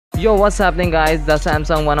Yo, what's happening guys? The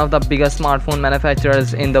Samsung, one of the biggest smartphone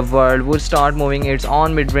manufacturers in the world, would start moving its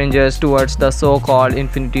own mid-rangers towards the so-called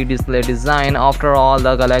infinity display design. After all,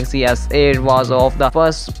 the Galaxy S8 was of the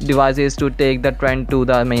first devices to take the trend to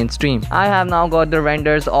the mainstream. I have now got the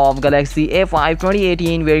renders of Galaxy A5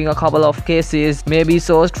 2018 wearing a couple of cases, maybe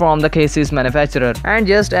sourced from the cases manufacturer. And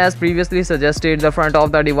just as previously suggested, the front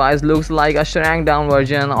of the device looks like a shrank down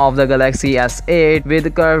version of the Galaxy S8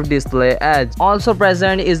 with curved display edge. Also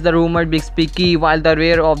present is the rumored Bixby key, while the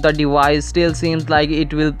rear of the device still seems like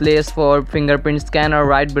it will place for fingerprint scanner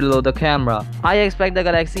right below the camera. I expect the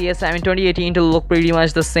Galaxy S7 2018 to look pretty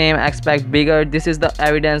much the same, expect bigger. This is the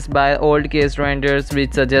evidence by old case renders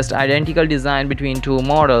which suggest identical design between two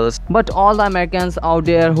models. But all the Americans out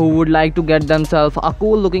there who would like to get themselves a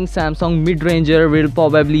cool looking Samsung mid-ranger will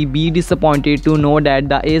probably be disappointed to know that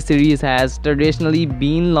the A series has traditionally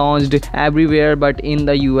been launched everywhere but in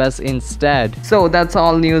the US instead. So that's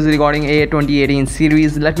all news regarding A 2018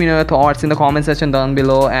 series. Let me know your thoughts in the comment section down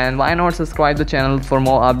below, and why not subscribe the channel for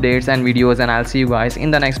more updates and videos, and I'll see you guys in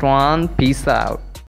the next one. Peace out.